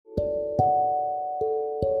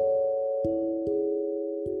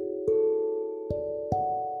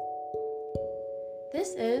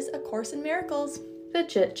This is A Course in Miracles, the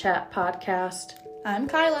Chit Chat podcast. I'm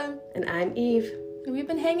Kyla. And I'm Eve. And we've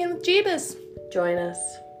been hanging with Jeebus. Join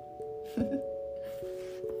us.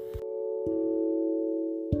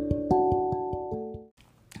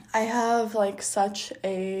 I have such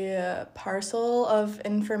a parcel of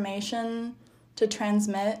information to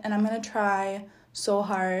transmit, and I'm going to try so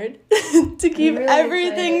hard to keep really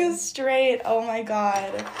everything excited. straight. Oh my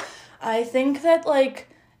god. I think that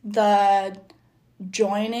the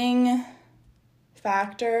joining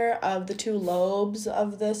factor of the two lobes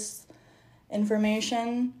of this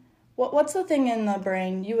information, what's the thing in the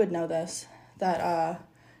brain, you would know this, that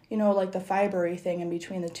the fibery thing in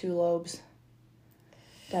between the two lobes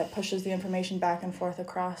that pushes the information back and forth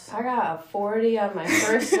across. I got a 40 on my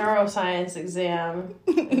first neuroscience exam,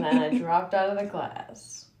 and then I dropped out of the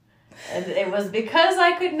class. And it was because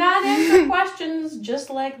I could not answer questions just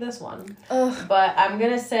like this one. Ugh. But I'm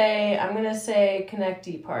gonna say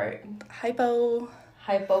connecty part.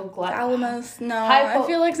 Hypothalamus. No, I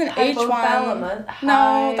feel like it's an H1.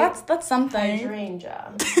 No, that's something.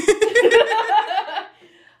 Hydrangea.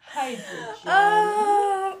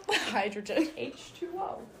 Hydrogen. Hydrogen. H2O.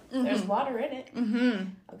 Mm-hmm. There's water in it. Mm-hmm.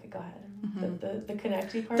 Okay, go ahead. Mm-hmm. The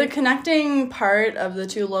connecting part? The connecting part of the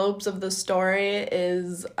two lobes of the story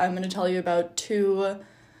is, I'm going to tell you about two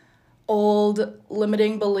old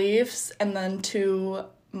limiting beliefs and then two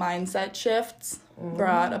mindset shifts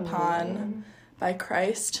brought upon by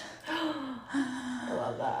Christ. I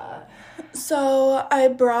love that. So I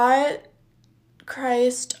brought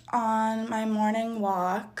Christ on my morning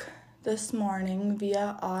walk this morning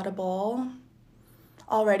via Audible.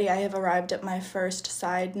 Already I have arrived at my first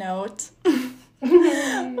side note,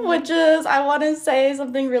 which is, I want to say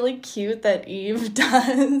something really cute that Eve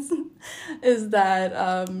does, is that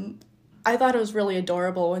I thought it was really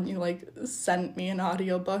adorable when you sent me an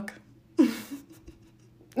audiobook. It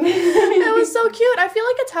was so cute. I feel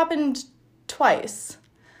like it's happened twice.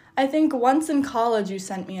 I think once in college you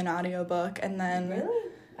sent me an audiobook, and then... Really?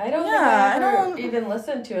 I don't think I ever even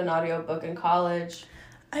listened to an audiobook in college.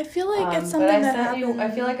 I feel like it's something that happened. I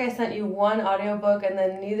feel like I sent you one audiobook, and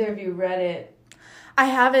then neither of you read it. I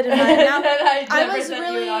have it in my... Now, I was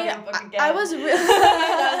really... I was really... I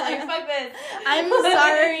was like, fuck this. I'm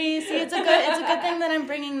sorry. See, it's a good thing that I'm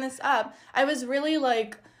bringing this up. I was really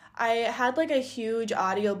I had a huge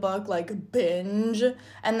audiobook binge,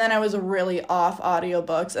 and then I was really off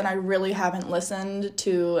audiobooks, and I really haven't listened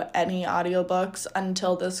to any audiobooks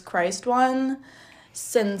until this Christ one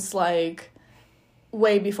since way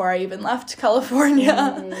before I even left California.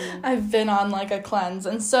 I've been on a cleanse,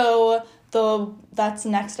 and so that's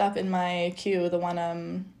next up in my queue, the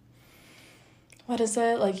one what is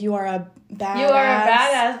it? You Are a Badass. You Are a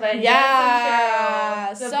Badass by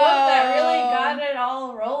yeah. The book that really got it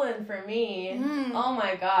all rolling for me. Oh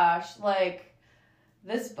my gosh.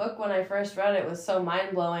 This book, when I first read it, was so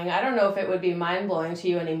mind-blowing. I don't know if it would be mind-blowing to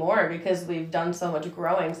you anymore because we've done so much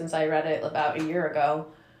growing since I read it about a year ago.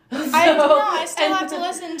 I still have to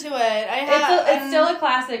listen to it. It's still a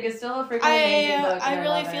classic. It's still a freaking amazing book. I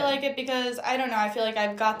really feel like it because, I don't know, I feel like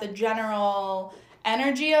I've got the general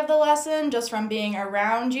energy of the lesson just from being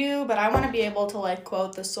around you, but I want to be able to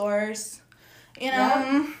quote the source,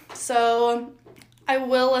 So I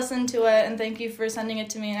will listen to it, and thank you for sending it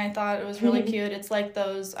to me, and I thought it was really cute. It's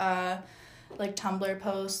those Tumblr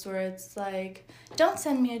posts where it's don't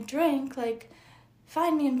send me a drink,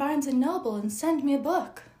 find me in Barnes & Noble and send me a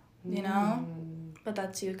book, you know? But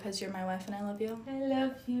that's you because you're my wife and I love you. I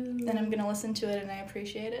love you. And I'm going to listen to it and I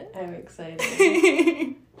appreciate it. I'm excited.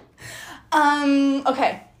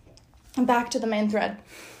 Okay. Back to the main thread.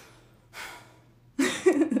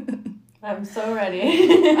 I'm so ready.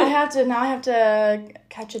 I have to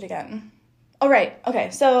catch it again. Oh, right.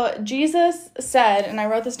 Okay. So Jesus said, and I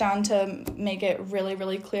wrote this down to make it really,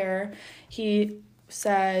 really clear. He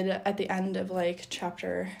said at the end of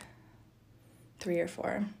chapter 3 or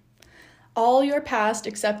 4, all your past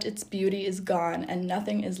except its beauty is gone and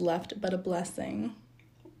nothing is left but a blessing.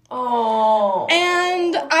 Oh.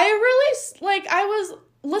 And I really I was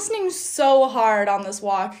listening so hard on this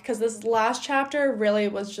walk because this last chapter really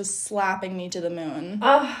was just slapping me to the moon.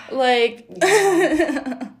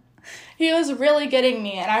 He was really getting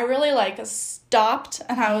me, and I really stopped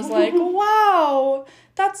and I was like, wow,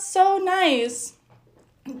 that's so nice.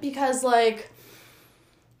 Because,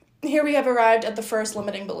 here we have arrived at the first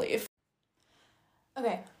limiting belief.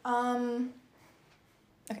 Okay,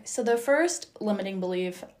 so the first limiting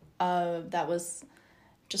belief that was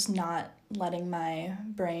just not letting my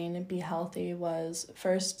brain be healthy was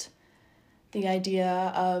first the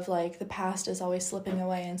idea of, like, the past is always slipping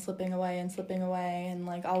away and slipping away and slipping away and,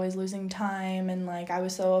 like, always losing time, and, like, I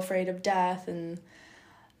was so afraid of death, and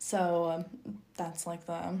so that's, like,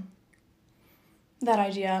 that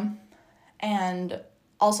idea. And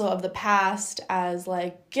also of the past as,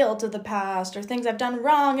 like, guilt of the past, or things I've done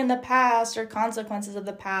wrong in the past, or consequences of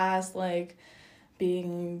the past, like,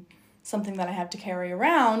 being something that I have to carry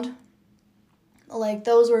around. Like,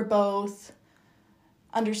 those were both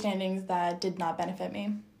understandings that did not benefit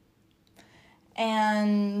me.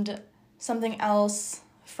 And something else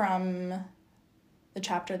from the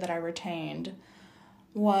chapter that I retained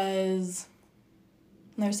was,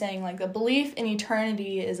 they're saying, like, a belief in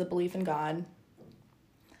eternity is a belief in God.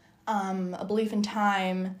 A belief in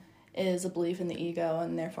time is a belief in the ego,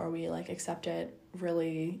 and therefore we, like, accept it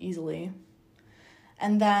really easily.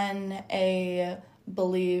 And then a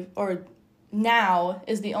belief, or now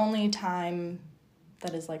is the only time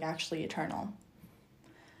that is, like, actually eternal.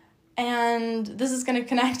 And this is going to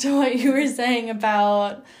connect to what you were saying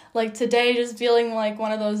about, like, today just feeling like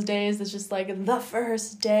one of those days that's just, like, the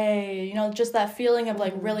first day, you know, just that feeling of,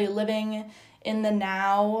 like, really living in the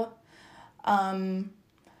now.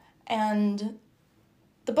 And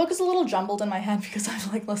the book is a little jumbled in my head because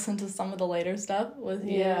I've, like, listened to some of the later stuff with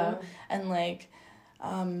you. Yeah. And, like,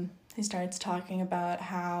 he starts talking about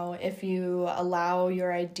how if you allow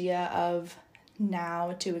your idea of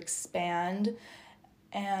now to expand,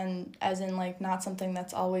 and as in, like, not something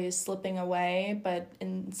that's always slipping away, but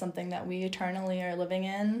in something that we eternally are living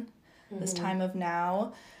in, this time of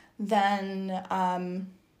now, then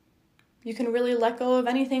you can really let go of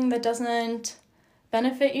anything that doesn't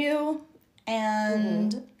benefit you,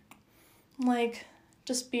 and like,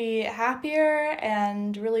 just be happier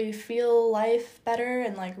and really feel life better,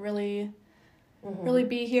 and, like, really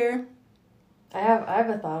be here. I have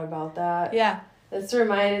a thought about that. Yeah. This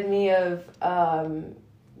reminded me of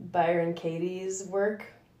Byron Katie's work,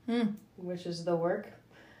 which is The Work.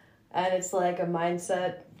 And it's, like, a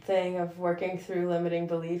mindset thing of working through limiting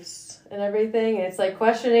beliefs and everything. And it's, like,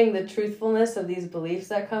 questioning the truthfulness of these beliefs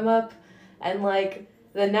that come up. And, like,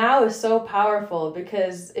 the now is so powerful,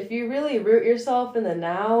 because if you really root yourself in the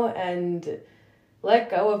now and let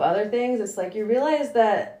go of other things, it's like you realize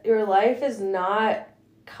that your life is not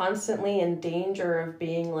constantly in danger of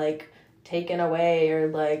being, like, taken away, or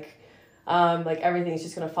like everything's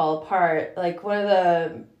just gonna fall apart. Like, one of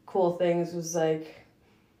the cool things was, like,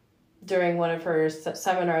 during one of her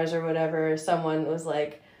seminars or whatever, someone was,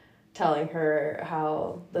 like, telling her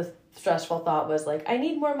how the stressful thought was, like, I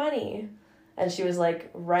need more money. And she was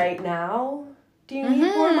like, right now? Do you need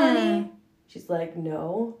more money? She's like,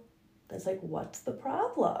 no. It's like, what's the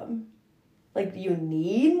problem? Like, you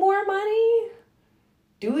need more money?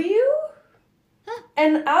 Do you?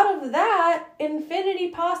 And out of that, infinity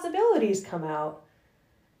possibilities come out.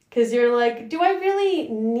 Because you're like, do I really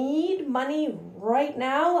need money right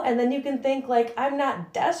now? And then you can think, like, I'm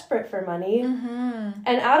not desperate for money. And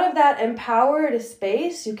out of that empowered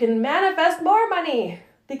space, you can manifest more money.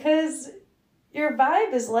 Because your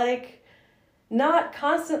vibe is, like, not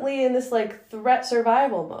constantly in this, like, threat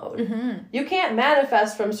survival mode. You can't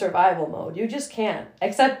manifest from survival mode. You just can't.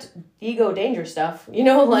 Except ego danger stuff. You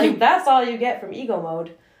know, like, that's all you get from ego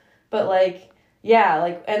mode. But, like, yeah,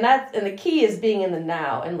 like, and the key is being in the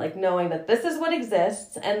now, and, like, knowing that this is what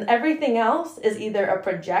exists, and everything else is either a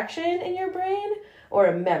projection in your brain or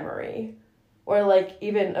a memory. Or, like,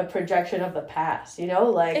 even a projection of the past, you know?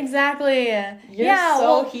 Like, exactly.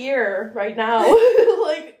 You're here right now.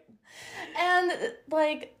 Like, and,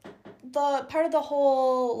 like, the part of the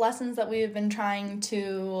whole lessons that we've been trying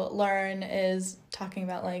to learn is talking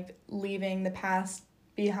about, like, leaving the past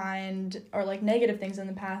behind, or, like, negative things in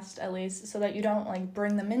the past, at least, so that you don't, like,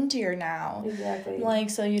 bring them into your now. Exactly.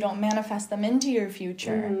 Like, so you don't manifest them into your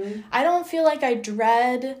future. I don't feel like I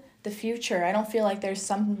dread the future. I don't feel like there's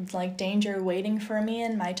some, like, danger waiting for me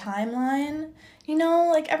in my timeline. You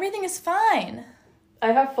know, like, everything is fine.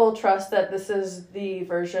 I have full trust that this is the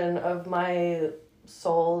version of my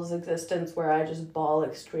soul's existence where I just bawl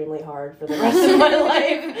extremely hard for the rest of my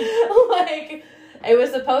life. Like, it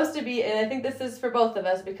was supposed to be, and I think this is for both of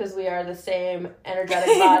us because we are the same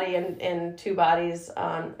energetic body in two bodies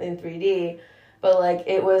in 3D. But, like,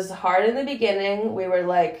 it was hard in the beginning. We were,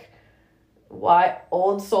 like,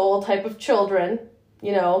 old soul type of children,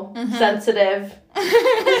 you know, sensitive,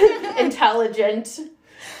 intelligent.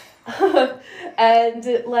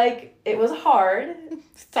 And, like, it was hard.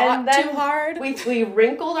 Thought too hard. We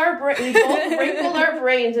wrinkled our we both wrinkled our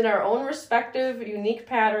brains in our own respective unique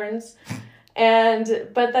patterns,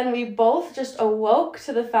 But then we both just awoke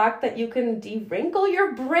to the fact that you can de-wrinkle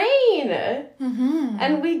your brain. Mm-hmm.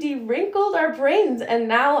 And we de-wrinkled our brains. And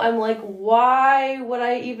now I'm like, why would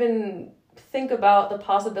I even think about the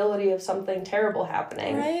possibility of something terrible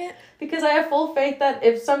happening? Right? Because I have full faith that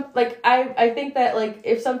if I think that, like,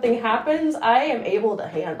 if something happens, I am able to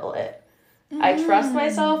handle it. Mm-hmm. I trust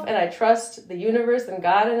myself, and I trust the universe and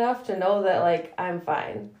God enough to know that, like, I'm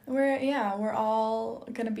fine. We're all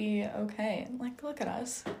gonna be okay. Like, look at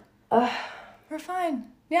us. We're fine.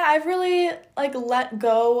 Yeah, I've really, like, let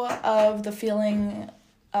go of the feeling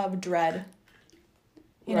of dread.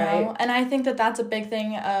 You know? And I think that that's a big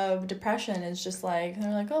thing of depression, is just like,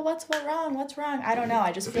 they're like, oh, what's wrong? I don't know.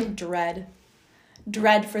 I just feel dread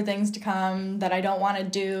for things to come that I don't want to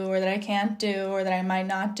do, or that I can't do, or that I might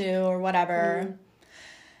not do, or whatever.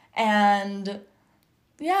 And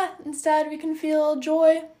yeah, instead we can feel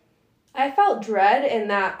joy. I felt dread in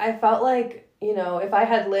that I felt like, you know, if I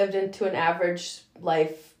had lived into an average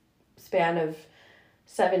life span of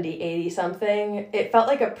 70, 80 something, it felt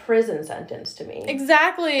like a prison sentence to me.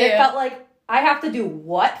 Exactly. It felt like I have to do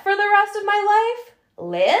what for the rest of my life?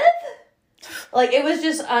 Live? Like, it was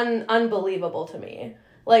just unbelievable to me.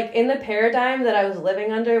 Like, in the paradigm that I was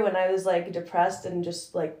living under when I was, like, depressed and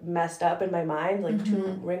just, like, messed up in my mind, like,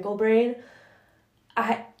 too wrinkle brain,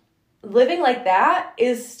 living like that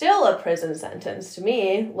is still a prison sentence to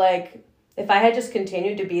me. Like, if I had just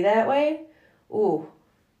continued to be that way,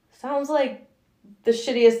 sounds like the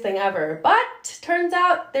shittiest thing ever. But turns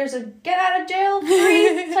out there's a get out of jail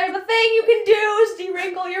free type of thing you can do, is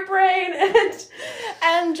de-wrinkle your brain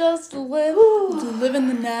and just live in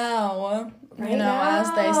the now. Right, you know, now. As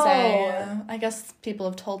they say. I guess people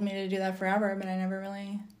have told me to do that forever, but I never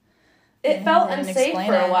really. It felt unsafe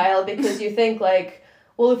for a while, because you think, like,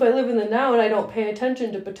 well, if I live in the now and I don't pay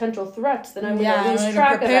attention to potential threats, then I'm going to lose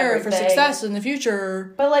track of everything. Prepare for success in the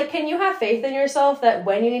future. But, like, can you have faith in yourself that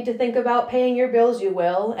when you need to think about paying your bills, you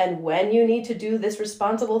will, and when you need to do this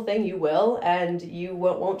responsible thing, you will, and you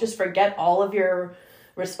won't just forget all of your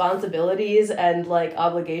responsibilities and, like,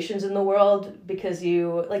 obligations in the world, because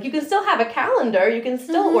you can still have a calendar, you can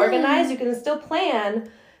still organize, you can still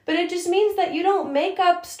plan, but it just means that you don't make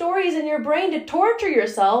up stories in your brain to torture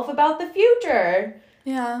yourself about the future.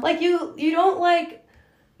 Yeah. Like, you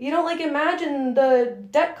don't imagine the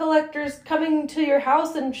debt collectors coming to your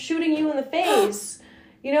house and shooting you in the face.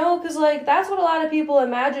 You know, because, like, that's what a lot of people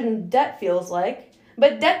imagine debt feels like.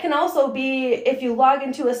 But debt can also be, if you log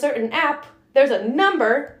into a certain app, there's a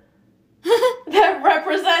number that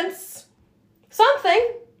represents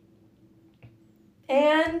something.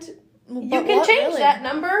 And you can change that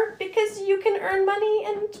number because you can earn money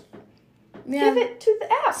and give it to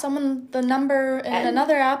the app. The number in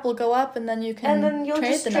another app will go up, and then you can. And then you'll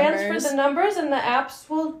just transfer the numbers, and the apps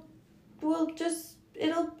will just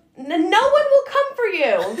no one will come for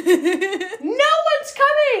you. No one's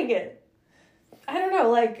coming. I don't know.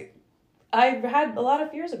 Like, I had a lot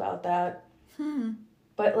of fears about that.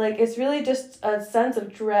 But, like, it's really just a sense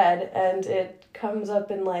of dread, and it comes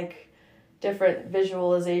up in, like, different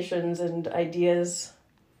visualizations and ideas.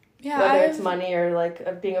 Yeah, whether it's money or,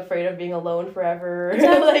 like, being afraid of being alone forever.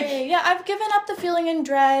 Exactly. Yeah, I've given up the feeling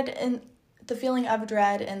of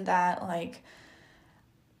dread in that, like,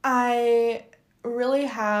 I really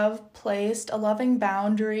have placed a loving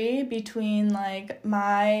boundary between, like,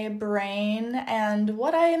 my brain and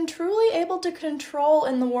what I am truly able to control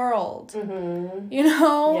in the world. You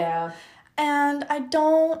know? Yeah. And I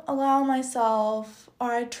don't allow myself,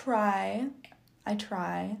 or I try.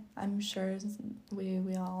 I'm sure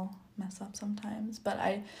we all mess up sometimes, but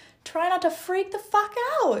I try not to freak the fuck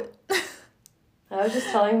out. I was just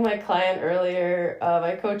telling my client earlier,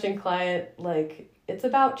 my coaching client, like, it's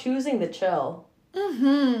about choosing the chill.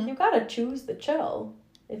 You gotta choose the chill.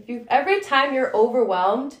 Every time you're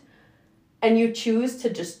overwhelmed and you choose to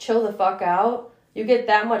just chill the fuck out, you get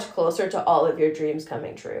that much closer to all of your dreams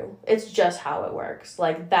coming true. It's just how it works.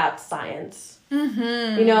 Like, that's science.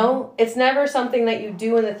 You know? It's never something that you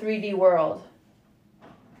do in the 3D world.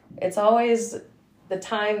 It's always the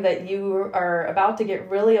time that you are about to get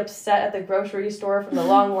really upset at the grocery store from the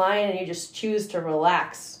long line, and you just choose to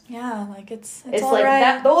relax. Yeah, like, it's all like right.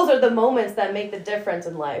 That. Those are the moments that make the difference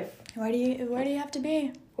in life. Where do you have to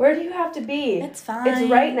be? Where do you have to be? It's fine. It's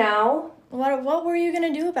right now. What were you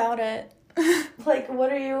gonna do about it? Like, what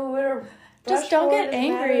are you? Just don't get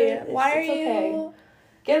angry. Why are you? Okay.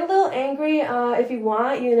 Get a little angry if you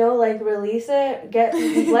want, you know, like, release it.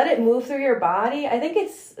 Let it move through your body. I think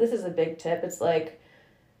this is a big tip. It's like,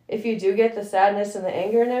 if you do get the sadness and the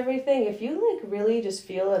anger and everything, if you, like, really just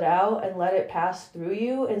feel it out and let it pass through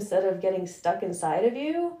you instead of getting stuck inside of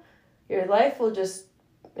you, your life will just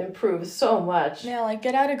improve so much. Yeah, like,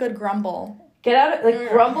 get out a good grumble. Get out of, like,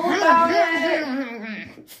 grumble about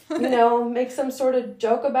it. You know, make some sort of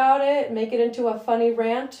joke about it. Make it into a funny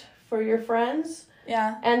rant for your friends.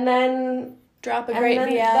 Yeah. And then... drop a great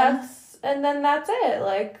VM. And then that's it.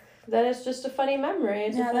 Like, then it's just a funny memory.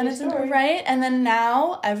 It's a funny story. Right. And then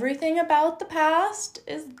now everything about the past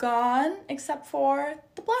is gone except for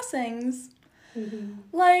the blessings. Mm-hmm.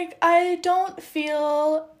 Like, I don't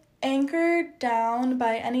feel anchored down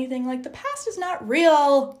by anything. Like, the past is not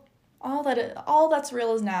real. All that's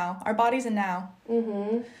real is now. Our body's in now.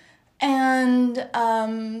 Mm-hmm. And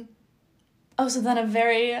so then a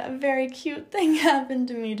very, very cute thing happened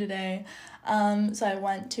to me today. So I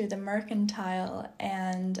went to the Mercantile,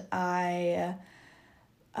 and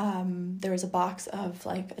there was a box of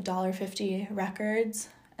like $1.50 records,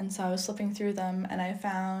 and so I was flipping through them, and I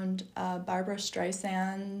found Barbra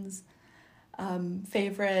Streisand's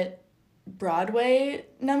favorite Broadway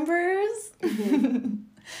numbers, mm-hmm.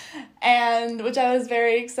 and which I was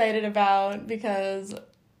very excited about because,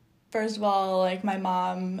 first of all, like, my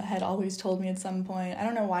mom had always told me at some point, I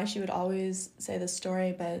don't know why she would always say this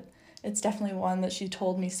story, but it's definitely one that she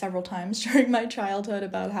told me several times during my childhood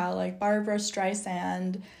about how, like, Barbra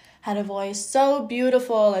Streisand had a voice so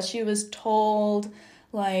beautiful that she was told,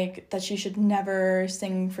 like, that she should never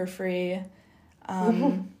sing for free.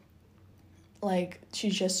 Like, she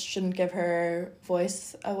just shouldn't give her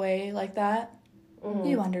voice away like that. Mm-hmm.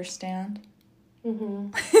 You understand.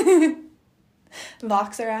 Mm-hmm.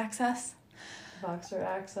 Voxer access. Voxer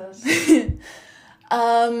access.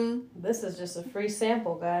 This is just a free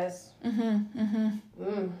sample, guys. Mm-hmm. Mm-hmm.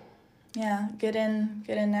 Mm. Yeah, get in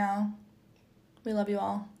now. We love you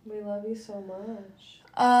all. We love you so much.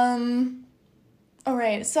 All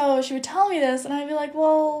right, so she would tell me this, and I'd be like,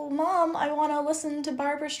 well, Mom, I want to listen to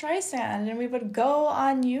Barbra Streisand. And we would go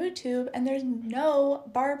on YouTube, and there's no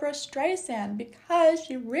Barbra Streisand because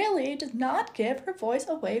she really does not give her voice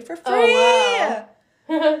away for free. Oh,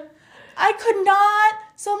 wow. I could not.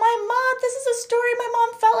 So this is a story my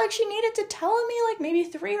mom felt like she needed to tell me like maybe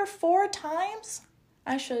 3 or 4 times.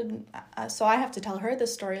 So I have to tell her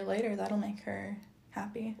this story later. That'll make her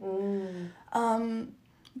happy.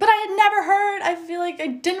 But I had never heard, I feel like I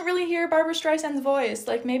didn't really hear Barbra Streisand's voice.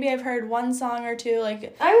 Like, maybe I've heard one song or two.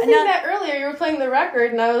 Like, I was thinking that earlier. You were playing the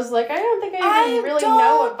record, and I was like, I don't think I even really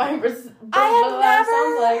know what Barbra sounds like. I had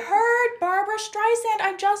never heard Barbra Streisand.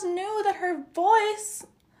 I just knew that her voice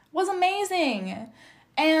was amazing.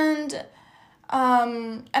 And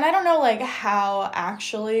I don't know, like, how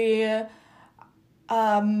actually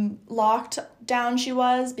locked down she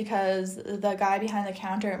was, because the guy behind the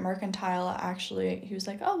counter at Mercantile he was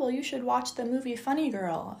like, oh, well, you should watch the movie Funny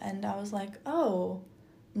Girl. And I was like, oh,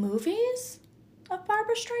 movies of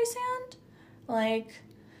Barbra Streisand? Like,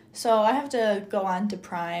 so I have to go on to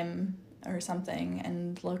Prime or something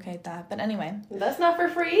and locate that. But anyway. That's not for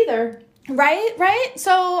free either. Right?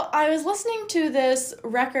 So I was listening to this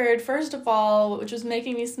record, first of all, which was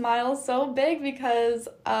making me smile so big because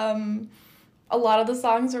a lot of the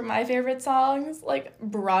songs were my favorite songs, like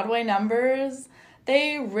Broadway numbers.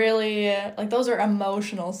 They really, like, those are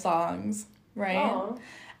emotional songs, right? Aww.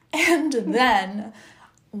 And then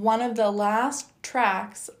one of the last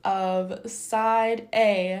tracks of side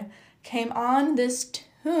A came on this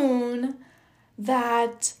tune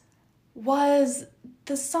that was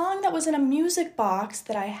the song that was in a music box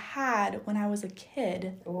that I had when I was a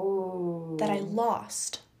kid. Ooh. That I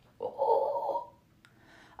lost.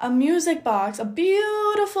 A music box, a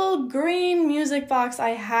beautiful green music box I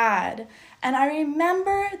had. And I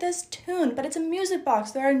remember this tune, but it's a music box.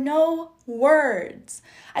 There are no words.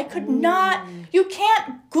 I could not, you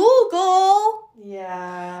can't Google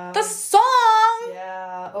the song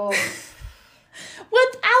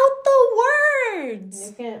without the words.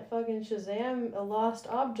 You can't fucking Shazam a lost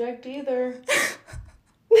object either.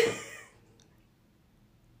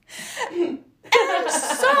 And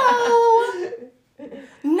so,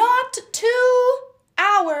 not 2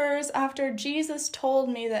 hours after Jesus told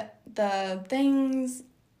me that the things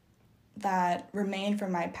that remain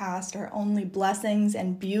from my past are only blessings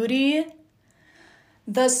and beauty,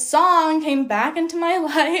 the song came back into my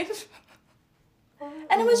life.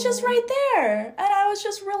 And it was just right there. And I was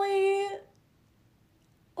just really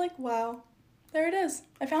like, wow, there it is.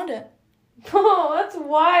 I found it. Oh, that's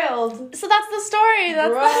wild. So that's the story.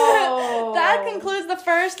 That concludes the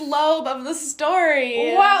first lobe of the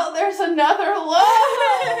story. Wow, there's another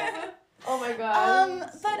lobe. Oh my god.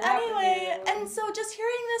 But anyway, and so just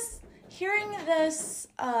hearing this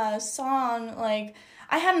song, like,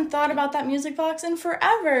 I hadn't thought about that music box in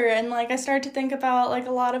forever, and like I started to think about like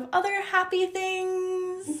a lot of other happy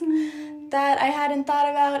things that I hadn't thought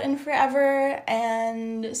about in forever,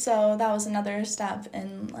 and so that was another step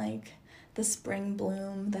in, like, the spring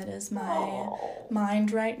bloom that is my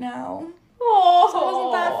mind right now. Oh, so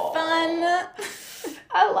wasn't that fun?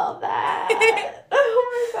 I love that.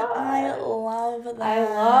 Oh my god. I love that. I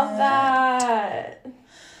love that.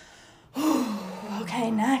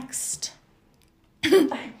 Okay, next.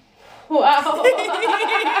 Wow.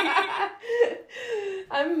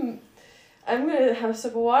 I'm gonna have a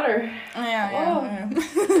sip of water. Yeah. I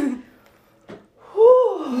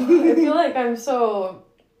feel like I'm so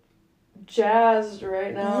jazzed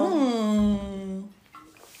right now.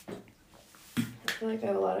 I feel like I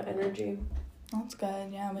have a lot of energy. That's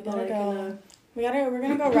good. Yeah, we're gonna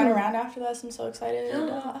go run around after this. I'm so excited.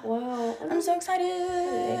 Wow. I'm so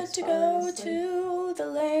excited to go to the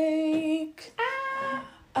lake.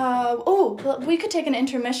 We could take an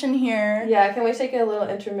intermission here. Yeah, can we take a little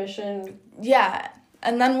intermission? Yeah,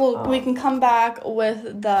 and then we can come back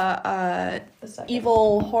with the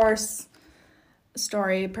evil horse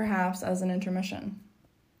story, perhaps, as an intermission.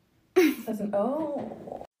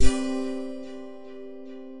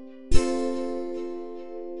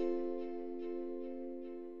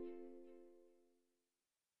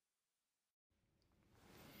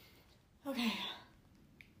 Okay.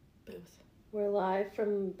 Booth. We're live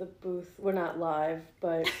from the booth. We're not live,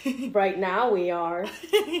 but right now we are.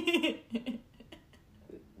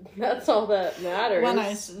 That's all that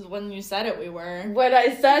matters. When you said it, we were. When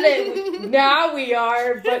I said it, now we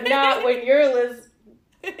are, but not when you're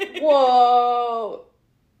listening. Whoa.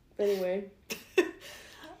 Anyway.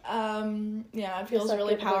 It feels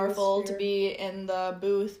really powerful to be in the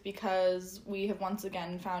booth because we have once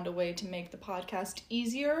again found a way to make the podcast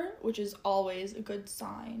easier, which is always a good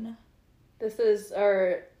sign. This is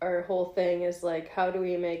our whole thing is like, how do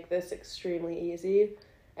we make this extremely easy?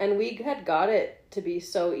 And we had got it to be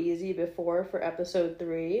so easy before for episode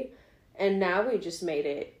 3, and now we just made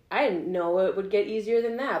it. I didn't know it would get easier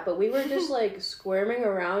than that, but we were just like squirming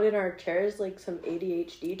around in our chairs like some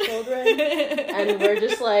ADHD children, and we're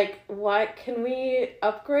just like, what, can we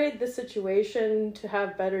upgrade the situation to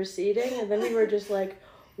have better seating? And then we were just like,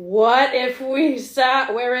 what if we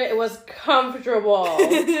sat where it was comfortable?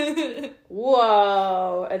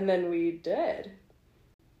 Whoa. And then we did.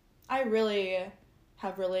 I really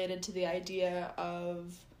have related to the idea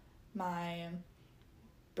of my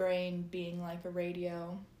brain being like a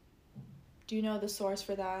radio. Do you know the source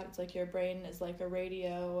for that? It's like your brain is like a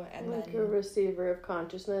radio and like then a receiver of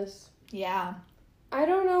consciousness. Yeah. I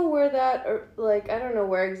don't know where I don't know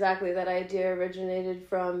where exactly that idea originated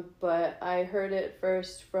from, but I heard it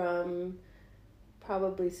first from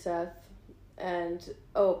probably Seth and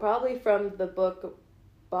probably from the book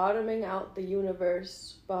Bottoming Out the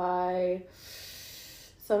Universe by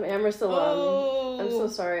some Amherst alum. I'm so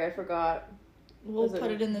sorry, I forgot. We'll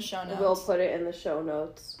put it in the show notes. We'll put it in the show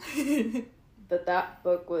notes. But that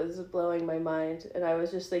book was blowing my mind, and I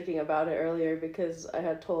was just thinking about it earlier because I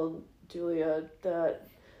had told Julia that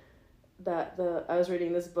I was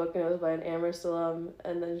reading this book and it was by an Amherst alum,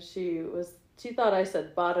 and then she thought I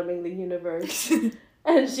said bottoming the universe.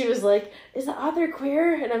 And she was like, is the author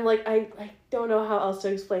queer? And I'm like, I don't know how else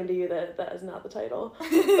to explain to you that is not the title of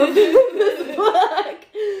this book.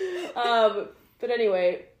 But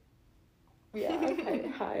anyway, yeah,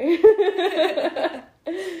 hi.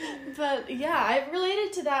 But yeah, I've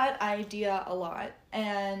related to that idea a lot.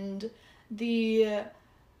 And I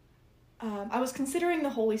was considering the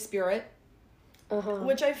Holy Spirit,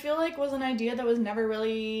 which I feel like was an idea that was never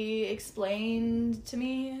really explained to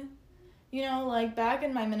me. You know, like back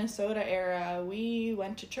in my Minnesota era, we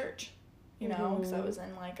went to church, you know, because I was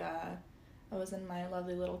in my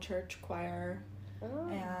lovely little church choir.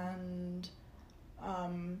 And,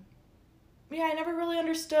 I never really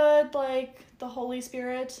understood, like, the Holy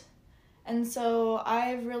Spirit. And so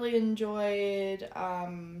I've really enjoyed,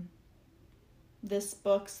 this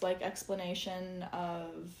book's, like, explanation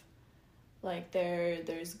of, like,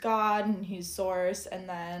 there's God and he's source, and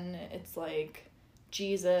then it's, like,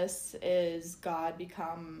 Jesus is God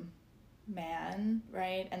become man,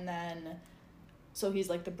 right? And then, so he's,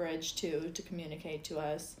 like, the bridge, to communicate to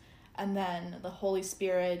us. And then the Holy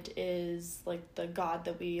Spirit is, like, the God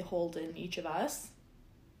that we hold in each of us.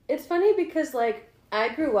 It's funny because, like,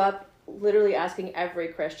 I grew up literally asking every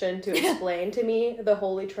Christian to explain to me the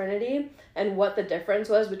Holy Trinity and what the difference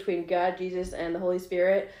was between God, Jesus, and the Holy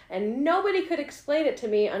Spirit. And nobody could explain it to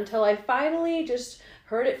me until I finally just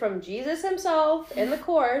heard it from Jesus himself in the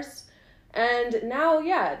Course. And now,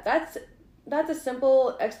 yeah, that's a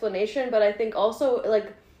simple explanation, but I think also,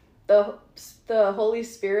 like, the Holy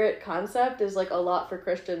Spirit concept is like a lot for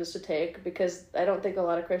Christians to take, because I don't think a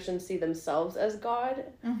lot of Christians see themselves as God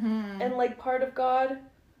and like part of God,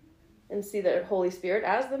 and see the Holy Spirit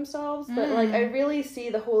as themselves. But like I really see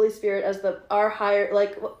the Holy Spirit as our higher,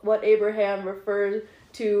 like what Abraham referred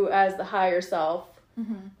to as the higher self,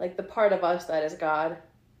 like the part of us that is God.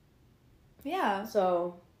 Yeah.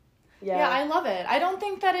 So, yeah. Yeah, I love it. I don't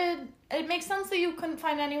think that it makes sense that you couldn't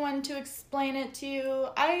find anyone to explain it to you.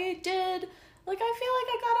 I did. Like, I feel like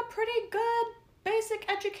I got a pretty good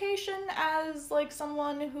basic education as, like,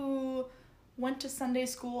 someone who went to Sunday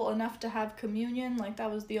school enough to have communion. Like,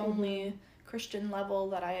 that was the only Christian level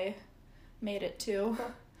that I made it to.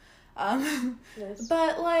 Nice.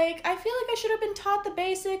 But, like, I feel like I should have been taught the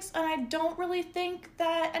basics, and I don't really think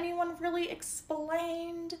that anyone really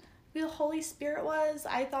explained who the Holy Spirit was.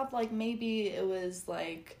 I thought, like, maybe it was,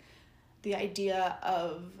 like, the idea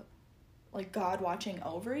of, like, God watching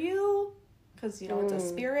over you, because, you know, it's a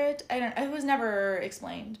spirit. It was never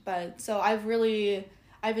explained, but, so I've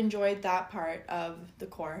enjoyed that part of the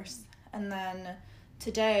course. And then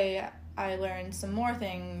today I learned some more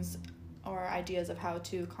things or ideas of how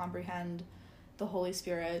to comprehend the Holy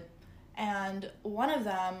Spirit, and one of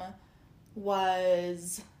them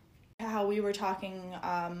was how we were talking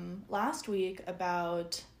last week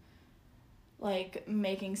about, like,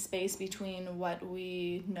 making space between what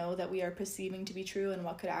we know that we are perceiving to be true and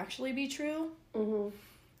what could actually be true.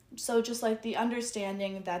 So just, like, the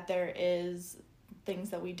understanding that there is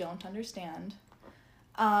things that we don't understand.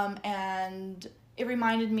 And it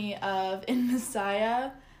reminded me of, in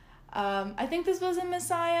Messiah, I think this was in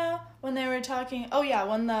Messiah, when they were talking,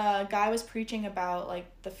 when the guy was preaching about, like,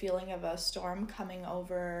 the feeling of a storm coming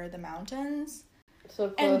over the mountains. So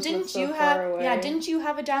close, and didn't so you far away. Yeah, didn't you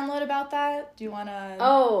have a download about that? Do you want to?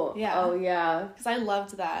 Oh yeah. Yeah. Because I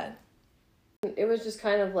loved that. It was just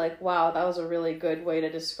kind of like, wow, that was a really good way to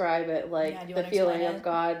describe it. Like, the feeling of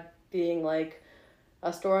God being like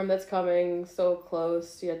a storm that's coming so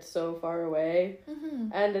close yet so far away.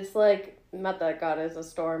 And it's like, not that God is a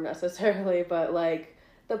storm necessarily, but like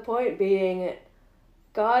the point being,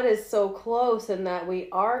 God is so close and that we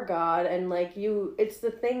are God, and like it's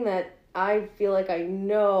the thing that I feel like I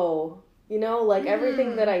know, you know, like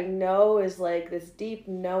everything that I know is like this deep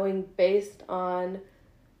knowing based on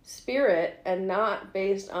spirit and not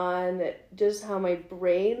based on just how my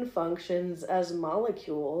brain functions as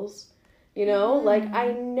molecules, you know, like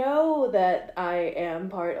I know that I am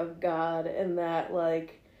part of God and that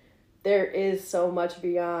like there is so much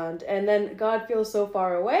beyond, and then God feels so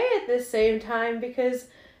far away at the same time because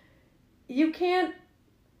you can't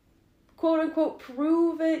quote unquote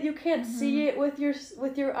prove it. You can't see it with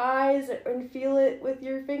your eyes and feel it with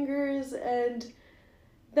your fingers, and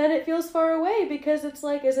then it feels far away because it's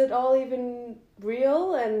like, is it all even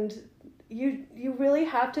real? And you really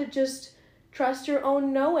have to just trust your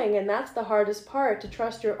own knowing, and that's the hardest part, to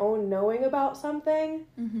trust your own knowing about something.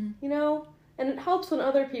 You know, and it helps when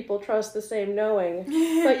other people trust the same knowing,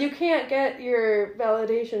 but you can't get your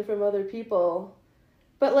validation from other people.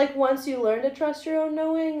 But, like, once you learn to trust your own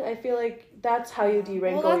knowing, I feel like that's how you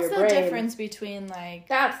de-wrinkle your brain. Well, that's the difference between, like,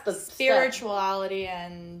 that's the spirituality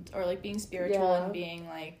or, like, being spiritual and being,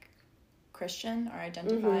 like, Christian or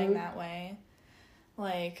identifying that way.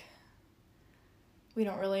 Like, we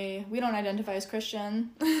don't identify as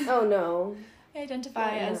Christian. Oh, no. I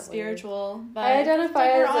identify as spiritual. But I identify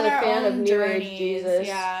as a fan of New Age Jesus.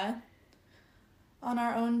 Yeah. On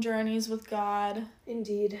our own journeys with God.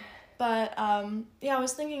 Indeed. But, I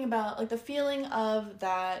was thinking about, like, the feeling of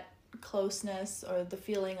that closeness, or the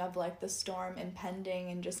feeling of, like, the storm impending,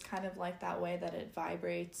 and just kind of, like, that way that it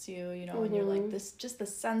vibrates you, you know, and you're, like, just the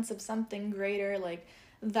sense of something greater, like,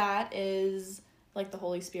 that is, like, the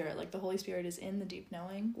Holy Spirit. Like, the Holy Spirit is in the deep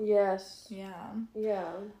knowing. Yes. Yeah.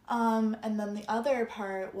 Yeah. And then the other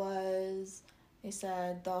part was, they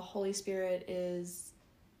said the Holy Spirit is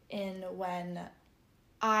in when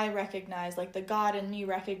I recognize, like, the God in me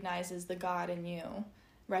recognizes the God in you,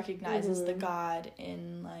 recognizes the God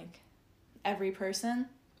in, like, every person.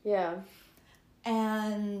 Yeah.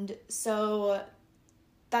 And so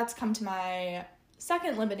that's come to my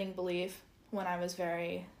second limiting belief when I was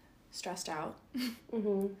very stressed out.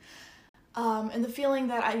 And the feeling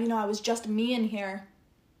that I was just me in here.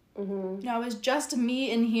 You know, I was just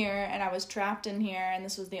me in here, and I was trapped in here, and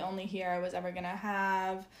this was the only here I was ever gonna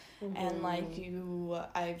have. And, like,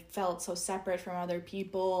 I felt so separate from other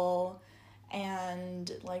people,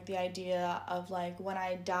 and, like, the idea of, like, when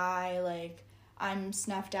I die, like, I'm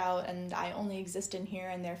snuffed out, and I only exist in here,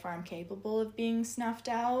 and therefore I'm capable of being snuffed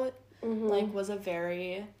out, like, was a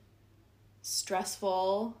very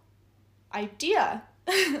stressful idea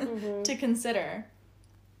to consider.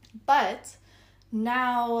 But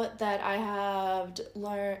now that I've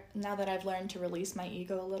learned to release my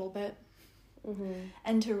ego a little bit,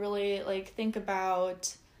 and to really like think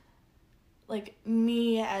about like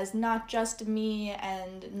me as not just me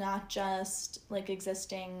and not just like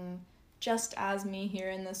existing just as me here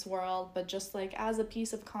in this world, but just like as a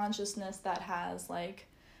piece of consciousness that has like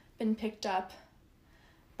been picked up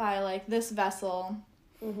by like this vessel,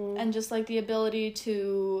 and just like the ability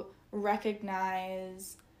to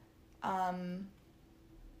recognize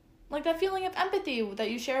like that feeling of empathy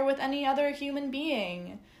that you share with any other human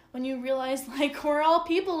being when you realize like we're all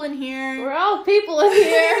people in here. We're all people in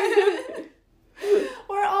here.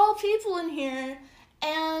 We're all people in here.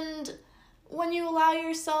 And when you allow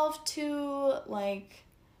yourself to like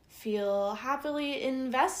feel happily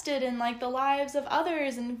invested in like the lives of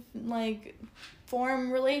others and like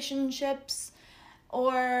form relationships,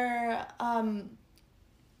 or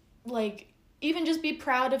like even just be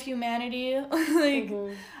proud of humanity, like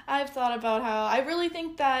I've thought about how I really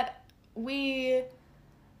think that we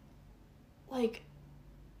like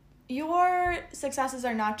your successes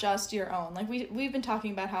are not just your own. Like we've been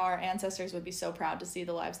talking about how our ancestors would be so proud to see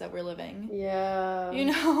the lives that we're living. Yeah. You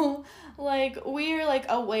know, like we're like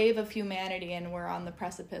a wave of humanity and we're on the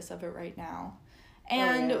precipice of it right now.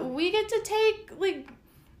 And we get to take like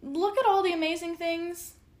look at all the amazing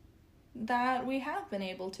things that we have been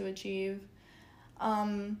able to achieve.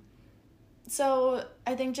 So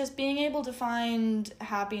I think just being able to find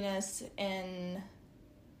happiness in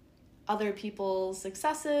other people's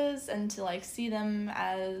successes and to like see them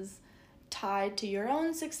as tied to your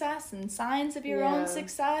own success and signs of your own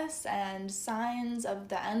success and signs of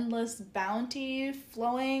the endless bounty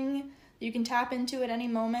flowing you can tap into at any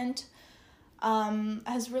moment,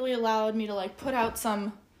 has really allowed me to like put out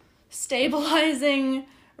some stabilizing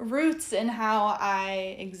roots in how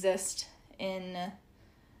I exist in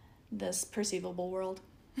this perceivable world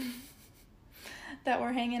that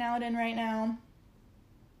we're hanging out in right now.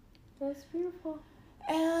 That's beautiful.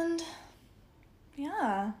 And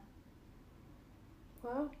yeah.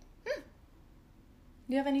 Wow. Do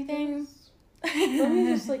you have anything? Let me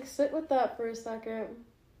just like sit with that for a second.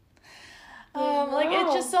 Like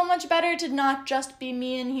it's just so much better to not just be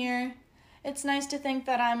me in here. It's nice to think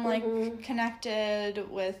that I'm like connected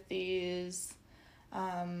with these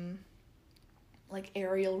like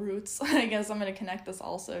aerial roots. I guess I'm going to connect this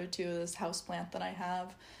also to this houseplant that I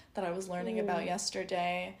have that I was learning about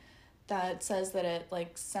yesterday, that says that it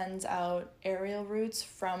like sends out aerial roots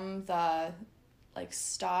from the like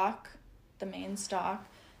stalk, the main stalk,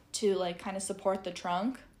 to like kind of support the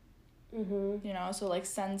trunk. You know, so like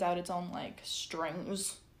sends out its own like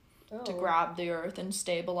strings to grab the earth and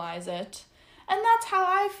stabilize it. And that's how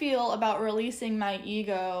I feel about releasing my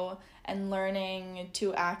ego and learning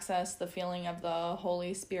to access the feeling of the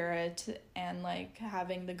Holy Spirit and like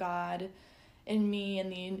having the God in me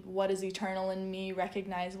and the what is eternal in me,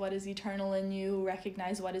 recognize what is eternal in you,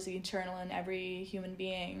 recognize what is eternal in every human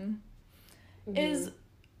being, is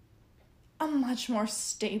a much more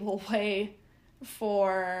stable way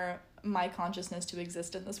for my consciousness to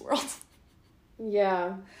exist in this world.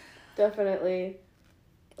 Yeah, definitely.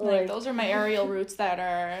 Like those are my aerial roots that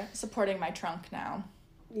are supporting my trunk now.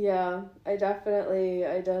 Yeah, I definitely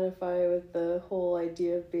identify with the whole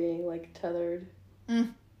idea of being like tethered to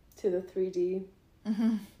the 3D.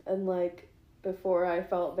 And like before I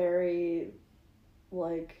felt very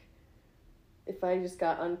like if I just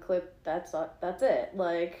got unclipped, that's it.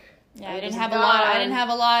 Like I didn't have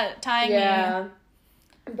a lot tying me.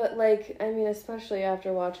 But like I mean, especially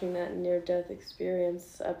after watching that near-death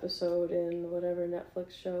experience episode in whatever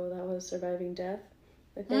Netflix show that was, Surviving Death,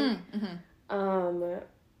 I think.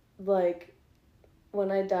 Like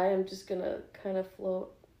when I die, I'm just gonna kind of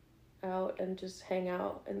float out and just hang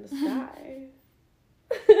out in the sky.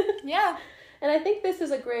 Yeah. And I think this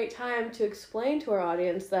is a great time to explain to our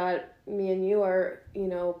audience that me and you are, you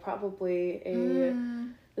know, probably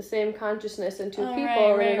the same consciousness in two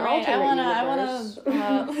people in an alternate universe.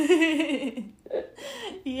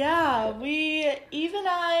 Yeah,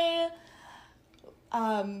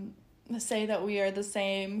 I say that we are the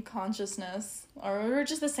same consciousness, or we're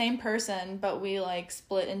just the same person, but we like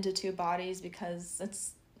split into two bodies because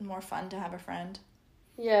it's more fun to have a friend.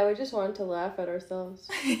 Yeah, we just wanted to laugh at ourselves.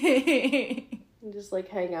 And just like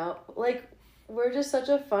hang out. Like we're just such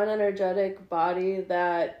a fun, energetic body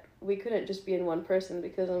that we couldn't just be in one person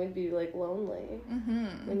because then we'd be like lonely.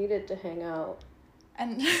 We needed to hang out.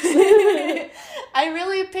 And I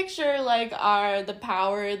really picture like the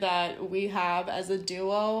power that we have as a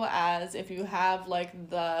duo as if you have like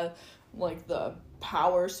the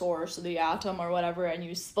power source of the atom or whatever, and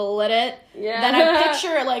you split it, Yeah. then I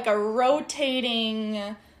picture, like, a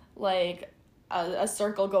rotating, like, a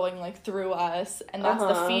circle going, like, through us, and that's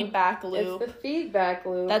the feedback loop. It's the feedback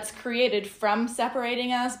loop. That's created from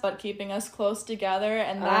separating us, but keeping us close together,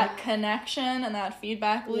 and that connection and that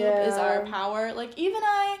feedback loop is our power. Like, even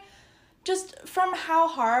just from how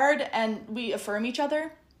hard and we affirm each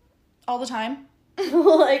other all the time.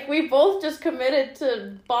 Like, we both just committed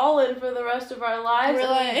to balling for the rest of our lives. We're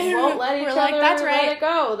like, we won't let each other that's right. let it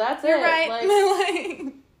go. That's You're it. right.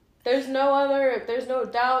 Like, there's no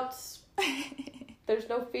doubts. There's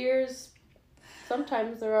no fears.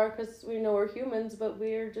 Sometimes there are, because we know we're humans, but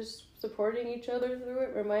we're just supporting each other through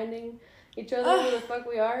it, reminding each other who the fuck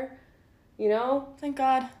we are. You know? Thank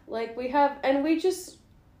God. Like, we're just,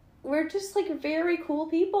 like, very cool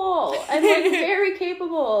people. And, like, very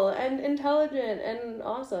capable and intelligent and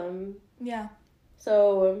awesome. Yeah.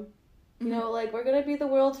 So, you know, like, we're gonna be the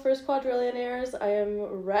world's first quadrillionaires. I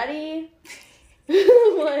am ready.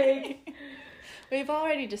 Like... We've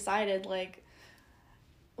already decided, like,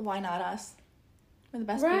 why not us? We're the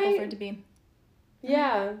best people for it to be.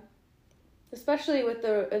 Yeah. Especially with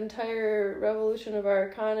the entire revolution of our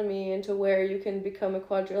economy into where you can become a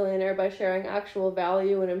quadrillionaire by sharing actual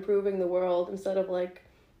value and improving the world instead of, like,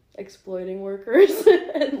 exploiting workers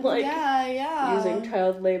and, like, using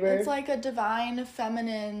child labor. It's like a divine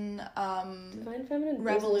feminine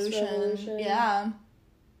revolution. Yeah.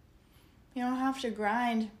 You don't have to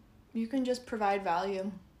grind. You can just provide value.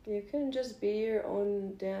 You can just be your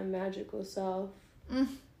own damn magical self.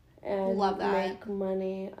 And love that. Make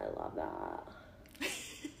money. I love that.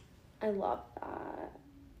 I love that.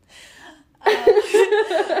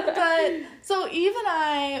 But so Eve and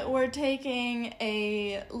I were taking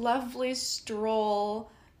a lovely stroll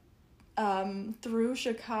through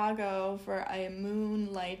Chicago for a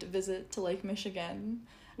moonlight visit to Lake Michigan,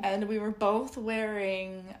 and we were both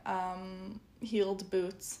wearing heeled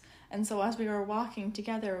boots. And so as we were walking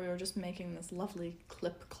together, we were just making this lovely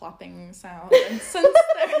clip-clopping sound. And since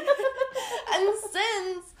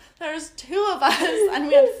there's two of us, and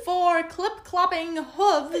we had 4 clip-clopping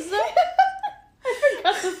hooves. I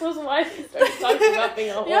forgot this was why we started talking about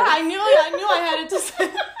being a horse. Yeah, I knew I had to say...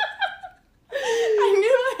 I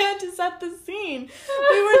knew I had to set the scene.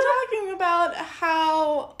 We were talking about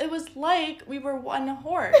how it was like we were one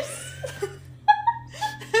horse.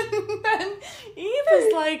 And then Eve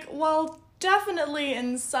is like, well, definitely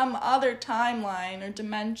in some other timeline or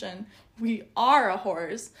dimension, we are a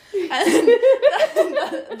horse. And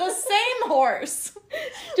the same horse.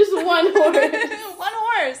 Just one horse. One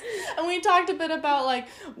horse. And we talked a bit about, like,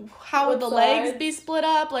 how would the legs be split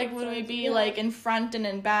up? Like, would we be, like, in front and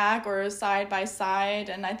in back or side by side?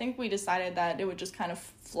 And I think we decided that it would just kind of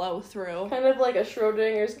flow through. Kind of like a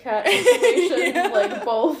Schrodinger's cat situation, like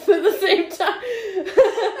both at the same time.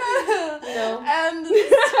 No. And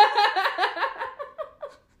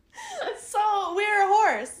so we're a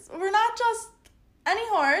horse. We're not just any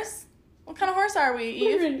horse. What kind of horse are we,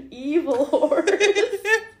 Eve? We're an evil horse.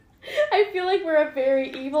 I feel like we're a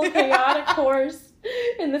very evil, chaotic horse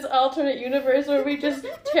in this alternate universe where we just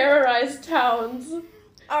terrorize towns. Or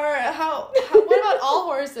what about all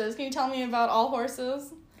horses? Can you tell me about all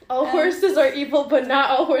horses? All horses are evil, but not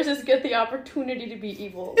all horses get the opportunity to be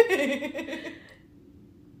evil.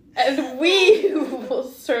 And we will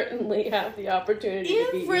certainly have the opportunity to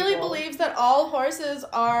be evil. Eve really believes that all horses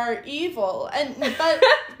are evil,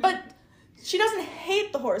 but she doesn't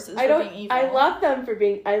hate the horses for being evil. I love them for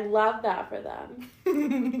being... I love that for them.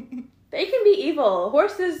 They can be evil.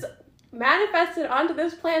 Horses manifested onto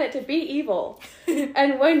this planet to be evil.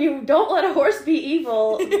 And when you don't let a horse be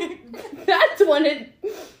evil, that's when it...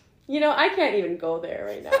 You know, I can't even go there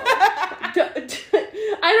right now. I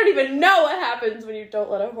don't even know what happens when you don't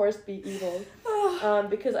let a horse be evil.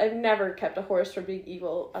 Because I've never kept a horse from being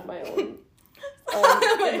evil on my own.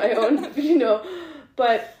 In my own, you know.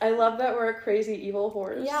 But I love that we're a crazy evil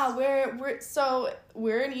horse. Yeah,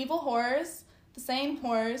 we're an evil horse, the same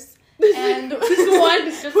horse. And just one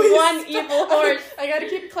evil horse. I gotta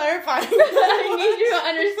keep clarifying. I need you to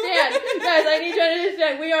understand. Guys, I need you to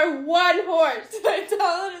understand. We are one horse. Did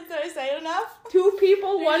I say it enough? 2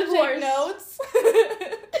 people, one horse. Take notes.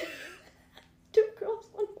 2 girls,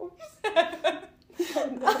 1 horse.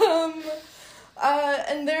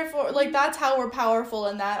 And therefore, like, that's how we're powerful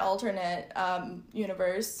in that alternate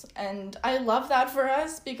universe. And I love that for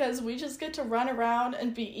us because we just get to run around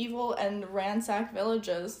and be evil and ransack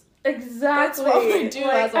villages. Exactly. That's what we do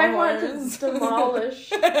as a I horse. Want to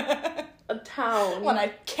demolish a town. When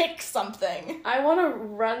I kick something. I want to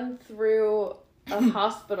run through a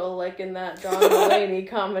hospital like in that John Mulaney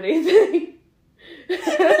comedy thing.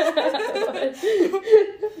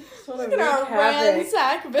 Gonna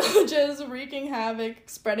ransack villages, wreaking havoc,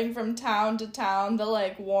 spreading from town to town. They'll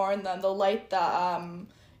like warn them. They'll light the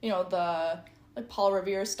the like Paul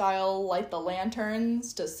Revere style, light the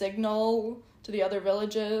lanterns to signal to the other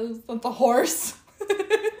villages. The horse.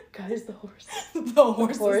 Guys, the horse. The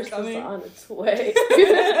horse is coming. Is on its way.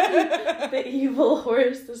 The evil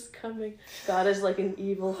horse is coming. God is like an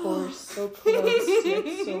evil horse, so close yet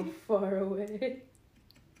so far away.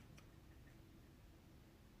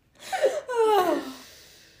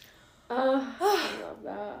 I love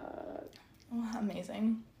that. Oh,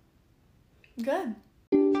 amazing. Good.